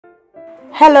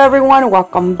Hello everyone,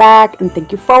 welcome back and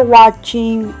thank you for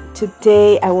watching.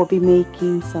 Today I will be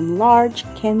making some large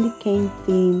candy cane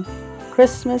themed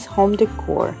Christmas home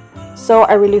decor. So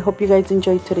I really hope you guys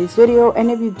enjoyed today's video,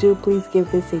 and if you do, please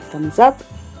give this a thumbs up.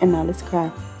 And now let's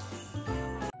craft.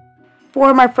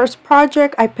 For my first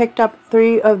project, I picked up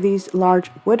 3 of these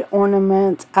large wood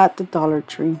ornaments at the Dollar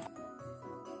Tree.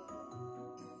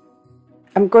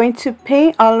 I'm going to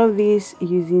paint all of these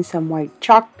using some white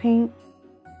chalk paint.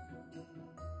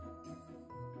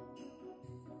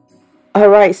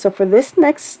 Alright, so for this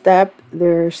next step,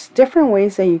 there's different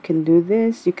ways that you can do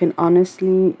this. You can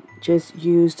honestly just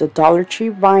use the Dollar Tree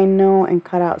vinyl and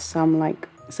cut out some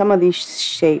of these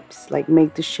shapes, like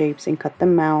make the shapes and cut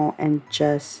them out and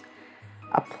just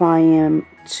apply them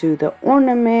to the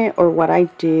ornament. Or what I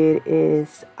did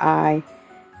is I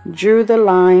drew the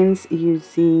lines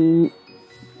using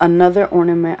another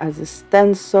ornament as a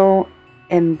stencil,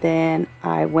 and then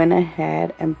I went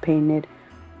ahead and painted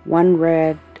one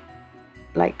red,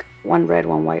 one red,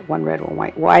 one white, one red, one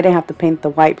white. Well, I didn't have to paint the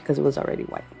white because it was already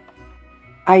white.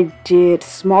 I did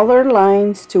smaller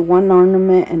lines to one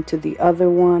ornament, and to the other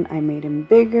one I made them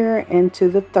bigger, and to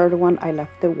the third one I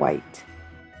left it white.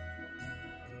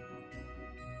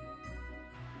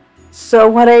 So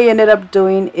what I ended up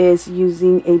doing is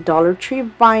using a Dollar Tree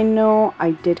vinyl.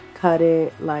 I did cut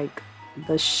it like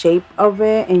the shape of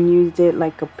it and used it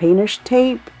like a painter's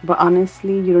tape, but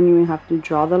honestly you don't even have to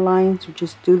draw the lines. You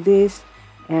just do this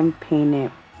and paint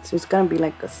it. So it's gonna be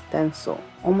like a stencil,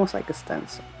 almost like a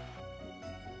stencil.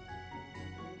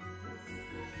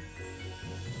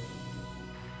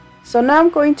 So now I'm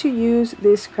going to use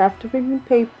this scrapbooking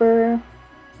paper.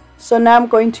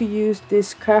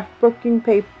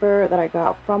 That I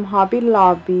got from Hobby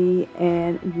Lobby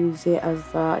and use it as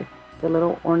the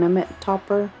little ornament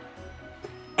topper.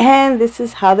 And this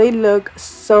is how they look.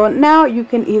 So now you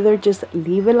can either just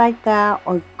leave it like that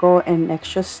or go an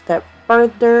extra step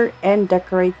further and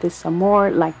decorate this some more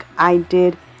like I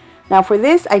did. Now for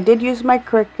this, I did use my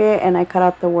Cricut and I cut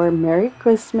out the word Merry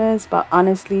Christmas, but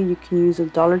honestly you can use a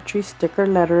Dollar Tree sticker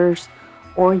letters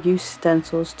or use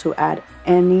stencils to add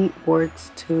any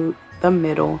words to the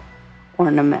middle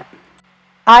ornament.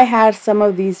 I had some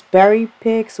of these berry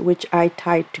picks which I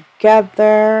tied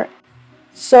together.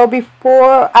 So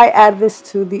before I add this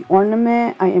to the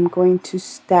ornament, I am going to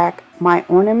stack my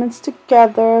ornaments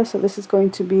together. So this is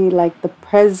going to be like the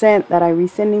present that I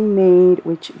recently made,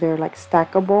 which they're like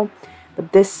stackable,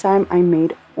 but this time I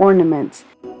made ornaments.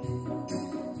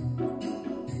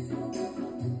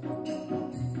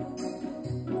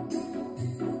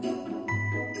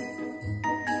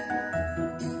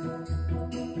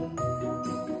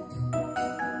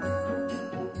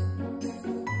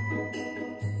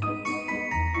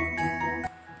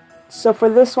 So for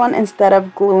this one, instead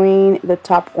of gluing the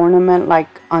top ornament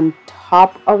like on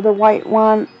top of the white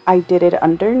one, I did it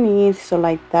underneath. So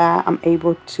like that, I'm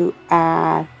able to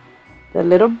add the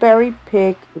little berry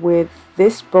pick with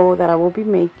this bow that I will be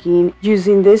making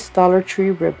using this Dollar Tree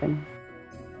ribbon.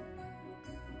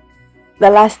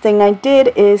 The last thing I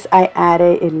did is I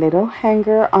added a little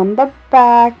hanger on the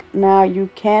back. Now you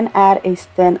can add a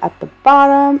stand at the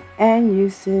bottom and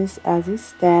use this as a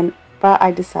stand, but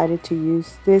I decided to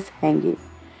use this hanging.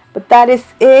 But that is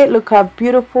it. Look how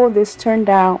beautiful this turned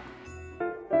out.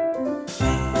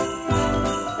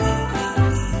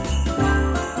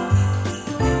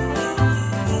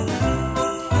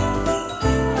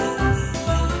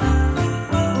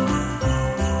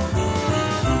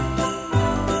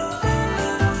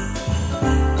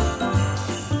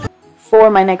 For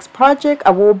my next project,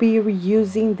 I will be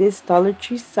reusing this Dollar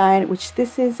Tree sign, which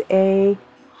this is a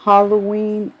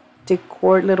Halloween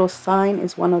decor little sign.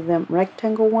 Is one of them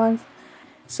rectangle ones.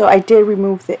 So I did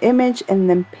remove the image and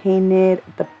then painted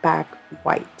the back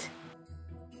white.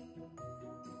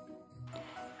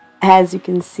 As you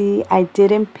can see, I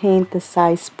didn't paint the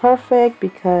size perfect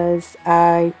because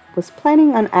I was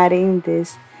planning on adding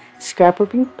this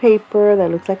scrapbooking paper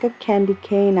that looks like a candy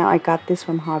cane. Now I got this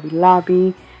from Hobby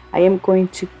Lobby. I am going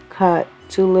to cut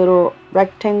 2 little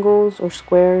rectangles or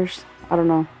squares, I don't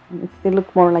know, they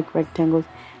look more like rectangles,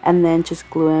 and then just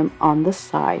glue them on the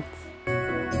sides.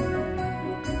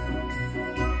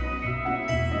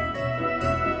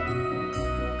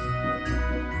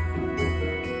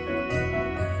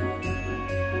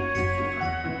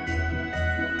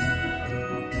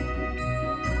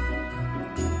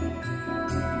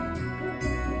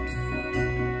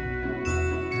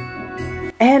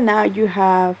 And now you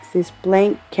have this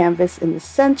blank canvas in the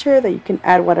center that you can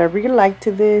add whatever you like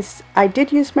to this. I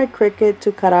did use my Cricut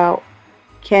to cut out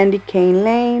Candy Cane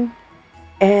Lane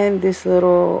and this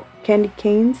little candy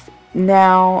canes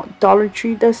Now, Dollar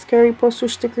Tree does carry poster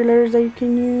sticker letters that you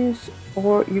can use,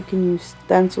 or you can use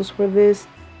stencils for this.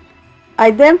 I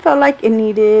then felt like it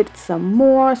needed some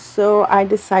more, so I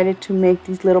decided to make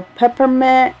these little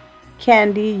peppermint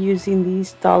candy using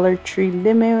these Dollar Tree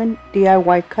lemon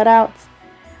DIY cutouts.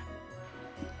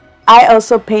 I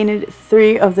also painted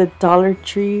 3 of the Dollar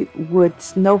Tree wood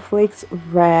snowflakes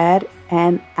red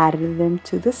and added them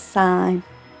to the sign.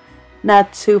 Now,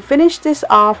 to finish this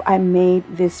off, I made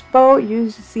this bow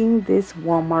using this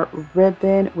Walmart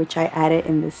ribbon, which I added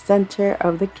in the center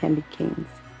of the candy canes.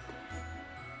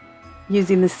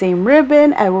 Using the same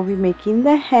ribbon, I will be making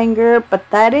the hanger, but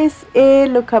that is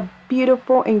it. Look how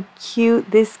beautiful and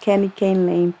cute this candy cane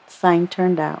lane sign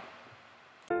turned out.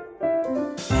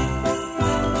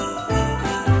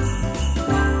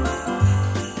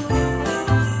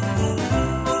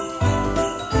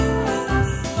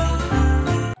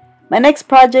 My next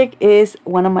project is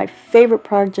one of my favorite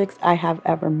projects I have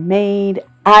ever made.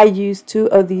 I used 2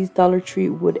 of these Dollar Tree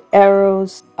wood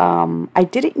arrows. I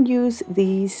didn't use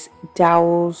these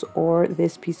dowels or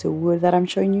this piece of wood that I'm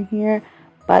showing you here,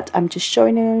 but I'm just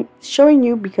showing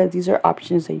you because these are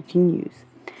options that you can use.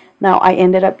 Now, I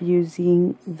ended up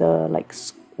using the like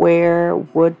square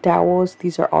wood dowels.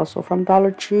 These are also from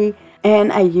Dollar Tree,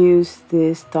 and I used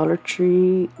this Dollar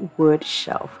Tree wood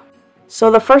shelf. So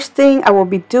the first thing I will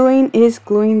be doing is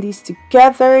gluing these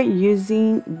together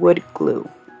using wood glue.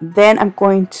 Then I'm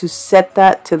going to set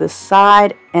that to the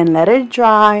side and let it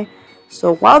dry.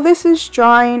 So while this is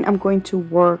drying, I'm going to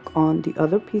work on the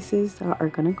other pieces that are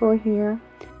gonna go here.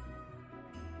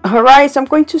 Alright, so I'm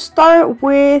going to start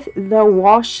with the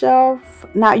wall shelf.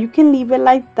 Now you can leave it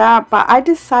like that, but I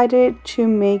decided to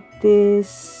make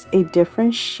this a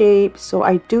different shape, so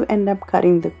I do end up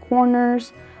cutting the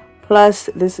corners. Plus,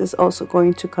 this is also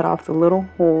going to cut off the little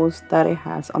holes that it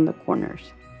has on the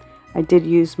corners. I did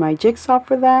use my jigsaw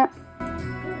for that.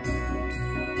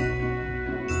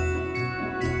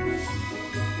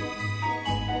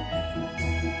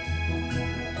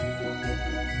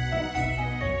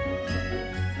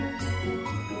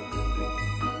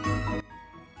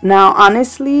 Now,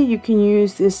 honestly, you can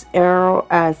use this arrow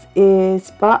as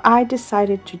is, but I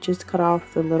decided to just cut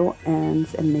off the little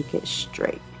ends and make it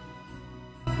straight.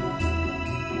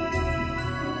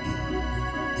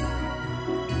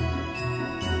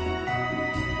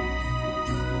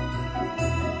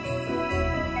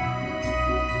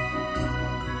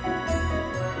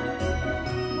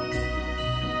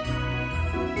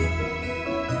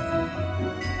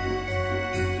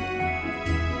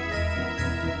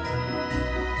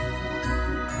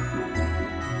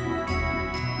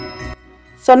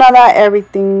 So now that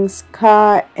everything's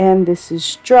cut and this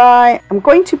is dry, I'm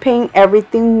going to paint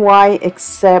everything white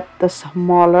except the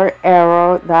smaller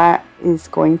arrow that is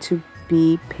going to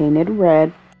be painted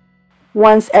red.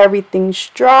 Once everything's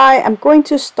dry, I'm going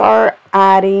to start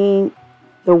adding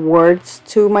the words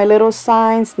to my little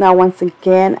signs. Now, once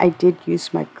again, I did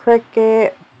use my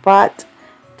Cricut, but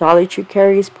Dollar Tree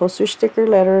carries poster sticker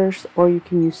letters, or you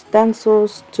can use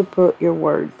stencils to put your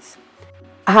words.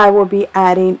 I will be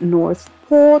adding North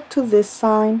Pole to this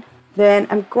sign. Then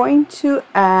I'm going to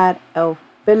add Elf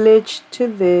Village to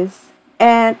this,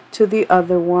 and to the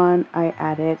other one I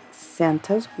added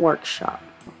Santa's Workshop.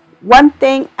 One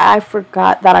thing I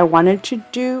forgot that I wanted to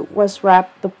do was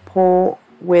wrap the pole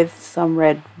with some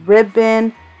red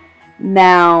ribbon.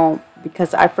 Now,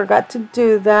 because I forgot to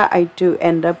do that, I do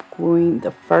end up gluing the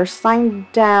first sign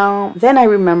down. Then I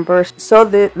remember, so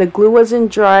the glue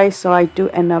wasn't dry, so I do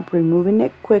end up removing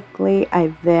it quickly.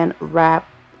 I then wrap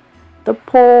the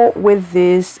pole with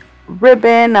this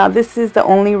ribbon. Now, this is the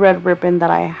only red ribbon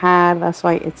that I had, that's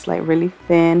why it's like really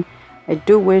thin. I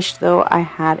do wish though I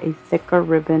had a thicker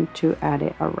ribbon to add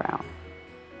it around.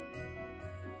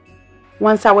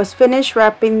 Once I was finished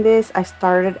wrapping this, I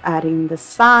started adding the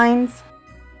signs.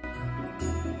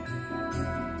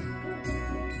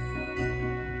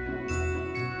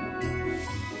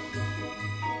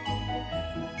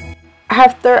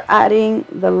 After adding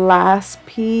the last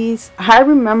piece, I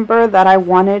remember that I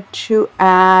wanted to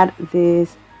add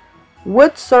this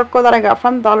wood circle that I got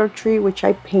from Dollar Tree, which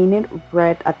I painted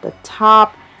red at the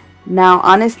top. Now,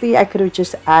 honestly, I could have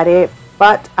just added,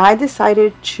 but I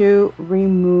decided to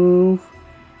remove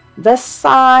the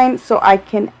sign so I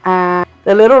can add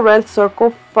the little red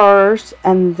circle first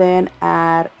and then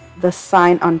add the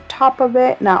sign on top of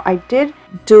it. Now, I did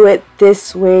do it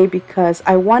this way because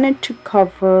I wanted to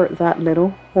cover that little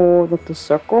hole that the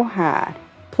circle had.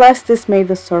 Plus, this made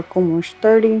the circle more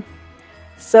sturdy.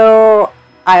 So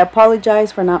I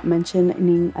apologize for not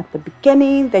mentioning at the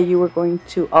beginning that you were going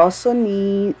to also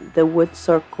need the wood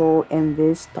circle and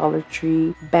this Dollar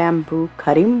Tree bamboo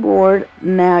cutting board.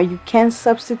 Now you can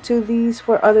substitute these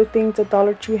for other things that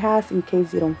Dollar Tree has in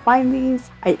case you don't find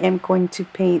these. I am going to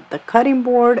paint the cutting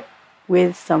board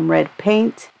with some red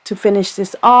paint. To finish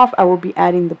this off, I will be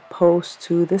adding the post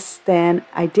to the stand.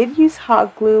 I did use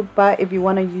hot glue, but if you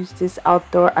want to use this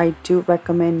outdoor, I do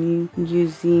recommend you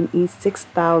using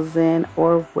E6000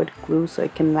 or wood glue so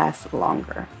it can last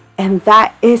longer. And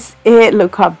that is it.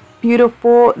 Look how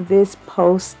beautiful this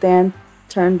post stand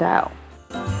turned out.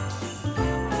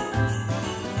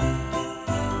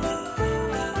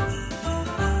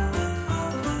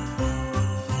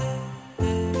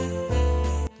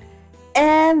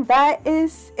 And that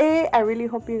is it. I really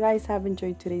hope you guys have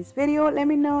enjoyed today's video. Let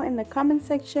me know in the comment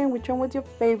section which one was your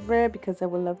favorite, because I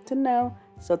would love to know.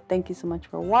 So thank you so much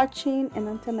for watching, and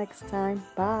until next time,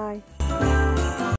 bye.